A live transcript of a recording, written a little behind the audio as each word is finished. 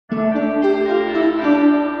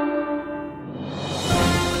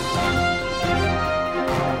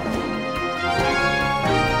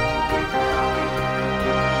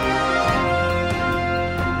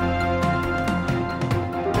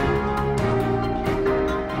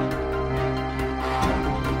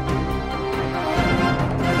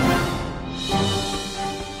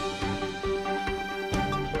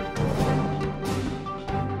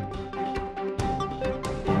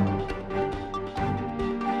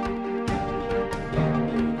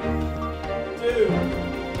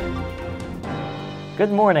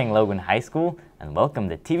Good morning, Logan High School, and welcome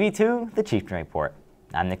to TV2, the Chieftain Report.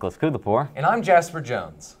 I'm Nicholas Kudlapur. And I'm Jasper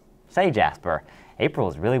Jones. Say, Jasper, April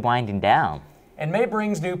is really winding down. And May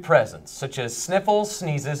brings new presents, such as sniffles,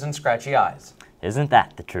 sneezes, and scratchy eyes. Isn't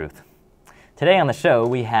that the truth? Today on the show,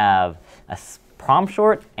 we have a prom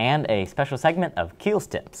short and a special segment of Keel's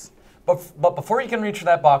Tips. But before you can reach for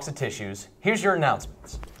that box of tissues, here's your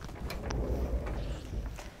announcements.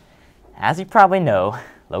 As you probably know,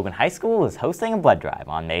 Logan High School is hosting a blood drive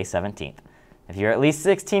on May 17th. If you're at least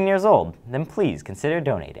 16 years old, then please consider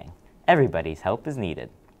donating. Everybody's help is needed.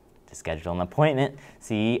 To schedule an appointment,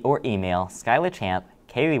 see or email Skylar Champ,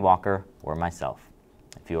 Kaylee Walker, or myself.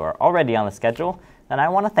 If you are already on the schedule, then I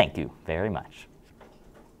want to thank you very much.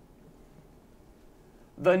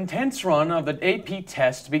 The intense run of the AP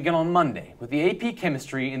test began on Monday with the AP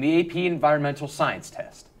Chemistry and the AP Environmental Science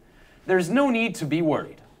test. There's no need to be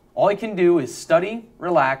worried. All you can do is study,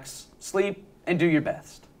 relax, sleep, and do your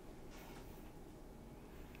best.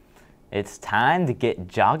 It's time to get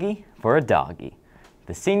joggy for a doggy.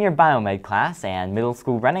 The senior biomed class and middle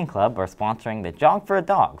school running club are sponsoring the Jog for a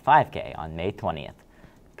Dog 5K on May 20th.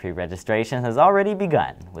 Pre-registration has already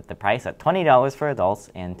begun, with the price at $20 for adults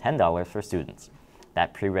and $10 for students.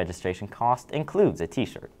 That pre-registration cost includes a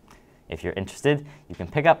t-shirt. If you're interested, you can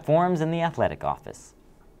pick up forms in the athletic office.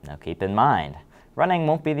 Now keep in mind, running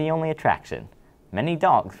won't be the only attraction. Many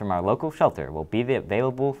dogs from our local shelter will be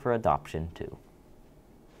available for adoption too.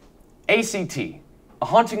 ACT, a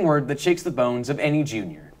haunting word that shakes the bones of any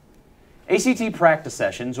junior. ACT practice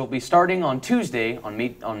sessions will be starting on Tuesday on May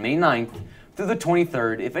 9th through the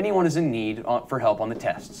 23rd if anyone is in need for help on the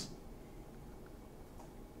tests.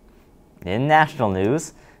 In national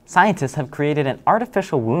news, scientists have created an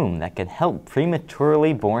artificial womb that can help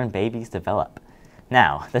prematurely born babies develop.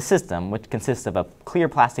 Now, the system, which consists of a clear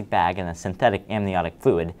plastic bag and a synthetic amniotic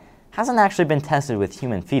fluid, hasn't actually been tested with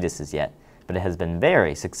human fetuses yet, but it has been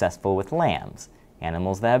very successful with lambs,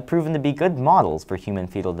 animals that have proven to be good models for human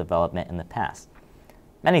fetal development in the past.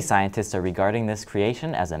 Many scientists are regarding this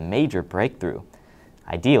creation as a major breakthrough.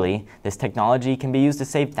 Ideally, this technology can be used to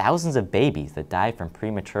save thousands of babies that die from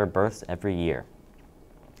premature births every year.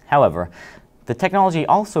 However, the technology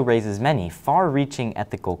also raises many far-reaching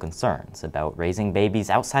ethical concerns about raising babies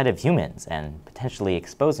outside of humans and potentially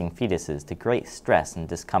exposing fetuses to great stress and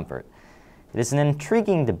discomfort. It is an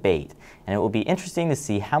intriguing debate, and it will be interesting to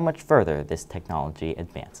see how much further this technology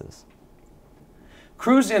advances.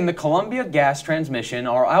 Crews in the Columbia Gas Transmission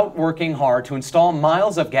are out working hard to install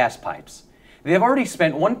miles of gas pipes. They have already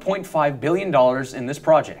spent $1.5 billion in this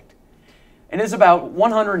project. It is about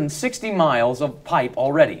 160 miles of pipe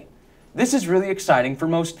already. This is really exciting for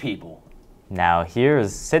most people. Now here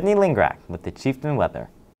is Sydney Lingrack with the Chieftain weather.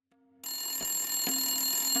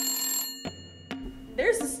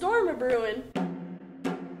 There's a storm a-brewing.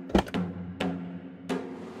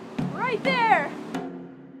 Right there!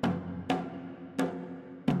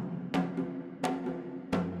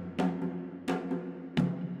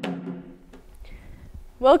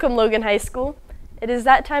 Welcome, Logan High School. It is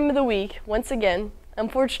that time of the week, once again.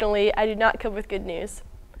 Unfortunately, I do not come with good news.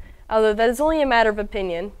 Although that is only a matter of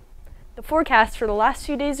opinion. The forecast for the last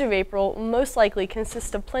few days of April will most likely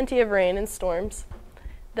consist of plenty of rain and storms.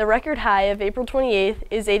 The record high of April 28th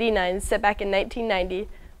is 89, set back in 1990,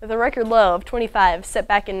 with a record low of 25, set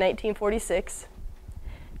back in 1946.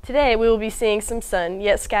 Today, we will be seeing some sun,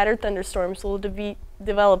 yet scattered thunderstorms will be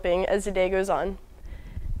developing as the day goes on.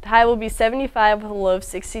 The high will be 75 with a low of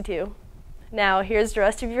 62. Now, here's the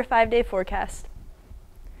rest of your 5-day forecast.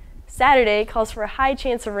 Saturday calls for a high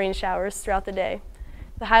chance of rain showers throughout the day.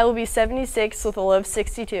 The high will be 76 with a low of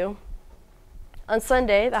 62. On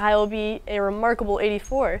Sunday, the high will be a remarkable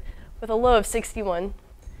 84 with a low of 61.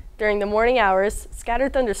 During the morning hours,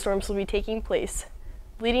 scattered thunderstorms will be taking place,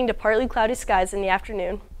 leading to partly cloudy skies in the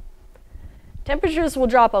afternoon. Temperatures will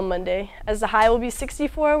drop on Monday, as the high will be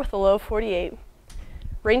 64 with a low of 48.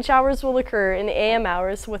 Rain showers will occur in the AM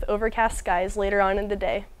hours with overcast skies later on in the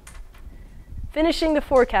day. Finishing the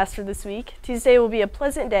forecast for this week, Tuesday will be a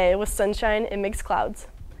pleasant day with sunshine and mixed clouds.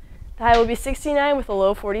 The high will be 69 with a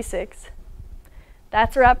low of 46.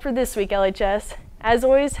 That's a wrap for this week, LHS. As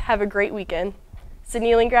always, have a great weekend.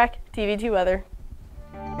 Sydney Lingrack, TV2 Weather.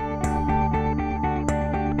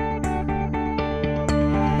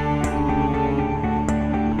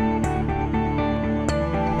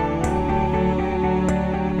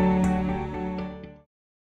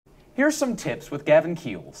 Here's some tips with Gavin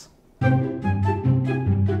Keels.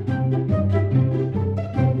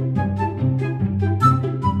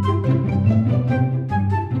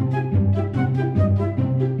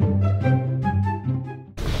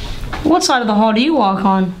 What side of the hall do you walk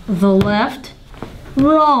on? The left,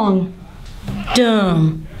 Wrong.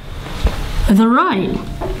 Dumb. The right.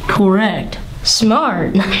 Correct.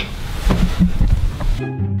 Smart. Now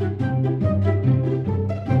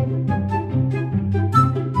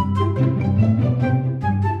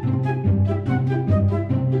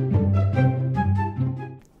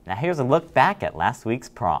here's a look back at last week's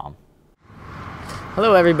prom.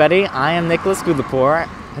 Hello everybody, I am Nicholas Gudlapur,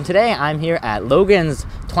 and today I'm here at Logan's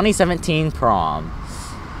 2017 prom.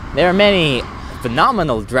 There are many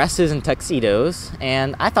phenomenal dresses and tuxedos,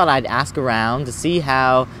 and I thought I'd ask around to see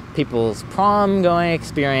how people's prom going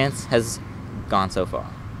experience has gone so far.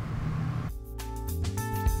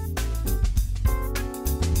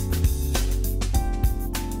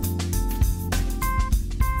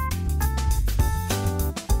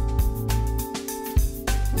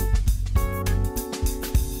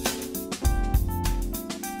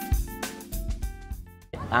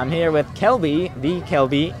 I'm here with Kelby, the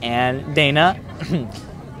Kelby, and Dana.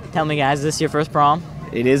 Tell me guys, is this your first prom?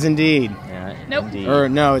 It is indeed. Yeah, Nope. indeed. Or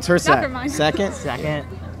no, it's her Not for mine. second. Second,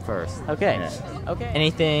 first. Okay. Yeah. Okay.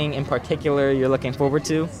 Anything in particular you're looking forward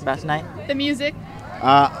to about tonight? The music.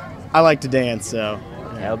 I like to dance, so.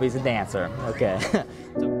 Kelby's a dancer. Okay.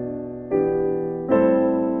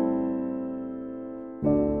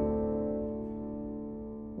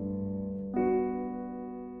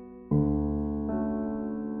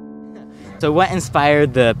 So what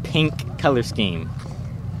inspired the pink color scheme?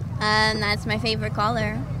 That's my favorite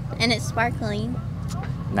color, and it's sparkly.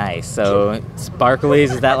 Nice. So sparklies,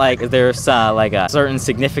 is that like, is there like a certain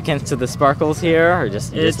significance to the sparkles here, or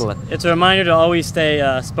just? It's a reminder to always stay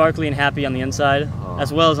sparkly and happy on the inside,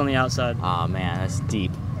 as well as on the outside. Oh man, that's deep.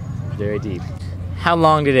 Very deep. How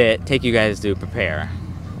long did it take you guys to prepare?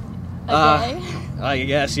 I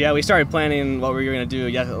guess, yeah, we started planning what we were going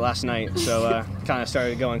to do last night, so kind of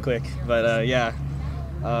started going quick. But yeah,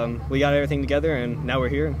 we got everything together, and now we're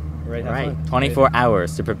here. And we're ready to have fun. 24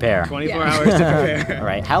 hours to prepare. 24 hours to prepare. All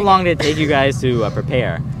right. How long did it take you guys to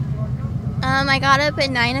prepare? I got up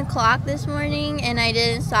at 9 o'clock this morning, and I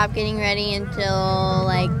didn't stop getting ready until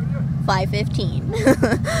like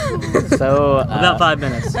 5:15. So About 5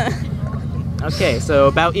 minutes. Okay, so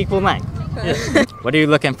about equal length. What are you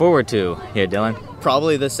looking forward to here, Dylan?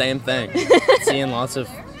 Probably the same thing. Seeing lots of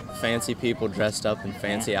fancy people dressed up in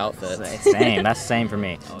fancy outfits. Same. That's the same for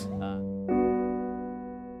me.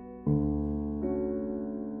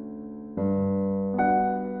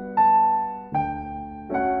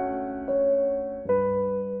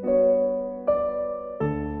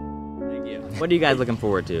 What are you guys looking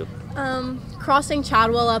forward to? Crossing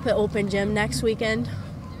Chadwell up at Open Gym next weekend.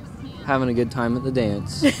 Having a good time at the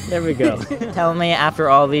dance. There we go. Tell me, after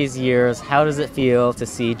all these years, how does it feel to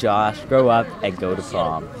see Josh grow up and go to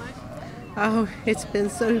prom? Oh, it's been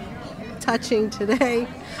so touching today.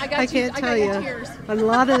 I can't tell you. Tears. A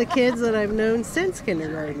lot of the kids that I've known since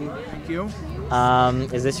kindergarten. Thank you.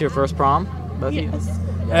 Is this your first prom, both of you?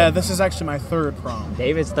 This is actually my third prom.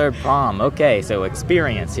 David's third prom. Okay, so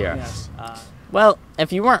experience here. Yes. Well,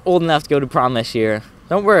 if you weren't old enough to go to prom this year,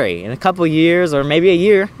 don't worry. In a couple years, or maybe a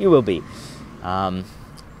year, you will be.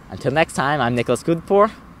 Until next time, I'm Nicholas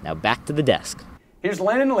Gudlapur. Now back to the desk. Here's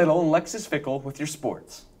Landon Little and Lexus Fickle with your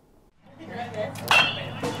sports.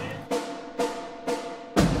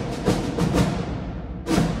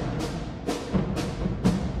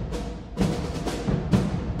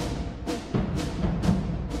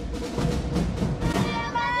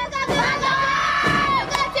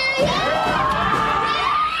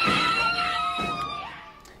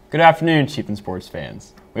 Good afternoon, Chieftain sports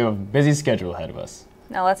fans. We have a busy schedule ahead of us.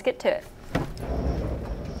 Now let's get to it.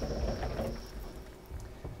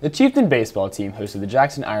 The Chieftain baseball team hosted the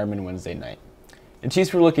Jackson Ironmen Wednesday night. The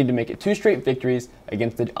Chiefs were looking to make it 2 straight victories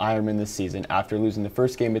against the Ironmen this season after losing the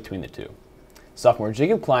first game between the two. Sophomore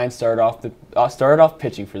Jacob Klein started off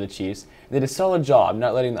pitching for the Chiefs and did a solid job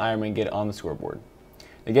not letting the Ironmen get on the scoreboard.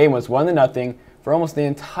 The game was 1-0 for almost the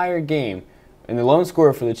entire game, and the lone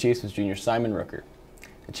scorer for the Chiefs was junior Simon Rooker.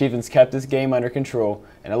 The Chieftains kept this game under control,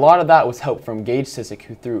 and a lot of that was help from Gage Sissick,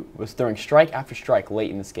 who was throwing strike after strike late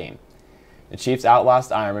in this game. The Chiefs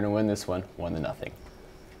outlast Ironman and win this one 1-0.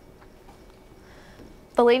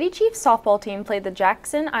 The Lady Chiefs softball team played the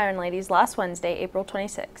Jackson Iron Ladies last Wednesday, April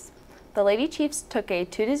 26. The Lady Chiefs took a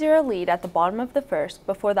 2-0 lead at the bottom of the first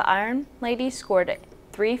before the Iron Ladies scored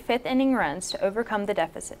 3 fifth-inning runs to overcome the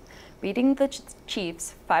deficit, beating the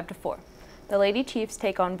Chiefs 5-4. The Lady Chiefs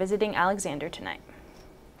take on visiting Alexander tonight.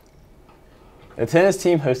 The tennis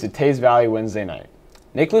team hosted Tays Valley Wednesday night.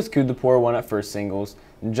 Nicholas Gudlapur won at first singles,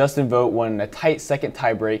 and Justin Vogt won in a tight second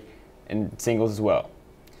tiebreak in singles as well.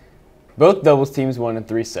 Both doubles teams won in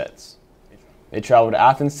 3 sets. They travel to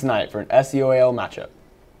Athens tonight for an SEOAL matchup.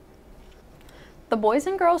 The boys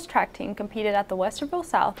and girls track team competed at the Westerville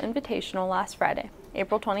South Invitational last Friday,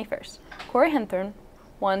 April 21st. Corey Henthorn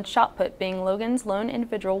won shot put, being Logan's lone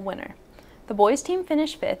individual winner. The boys team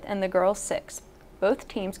finished 5th and the girls 6th. Both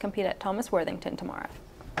teams compete at Thomas Worthington tomorrow.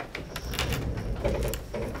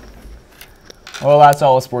 Well, that's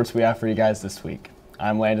all the sports we have for you guys this week.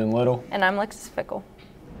 I'm Landon Little. And I'm Lexus Fickle.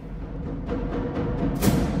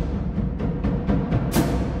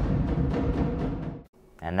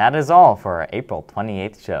 And that is all for our April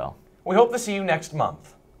 28th show. We hope to see you next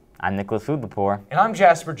month. I'm Nicholas Foodlepore. And I'm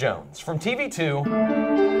Jasper Jones from TV2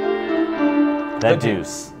 The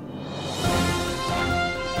Deuce.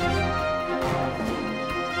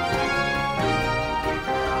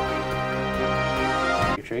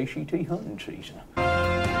 It's ACT hunting season.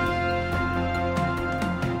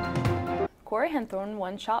 Corey Henthorn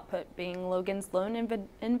won shot put, being Logan's lone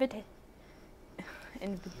individual.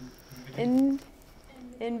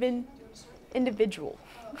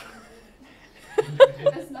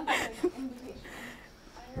 That's not an invitation.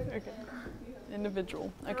 Okay.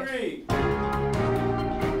 Individual. Okay.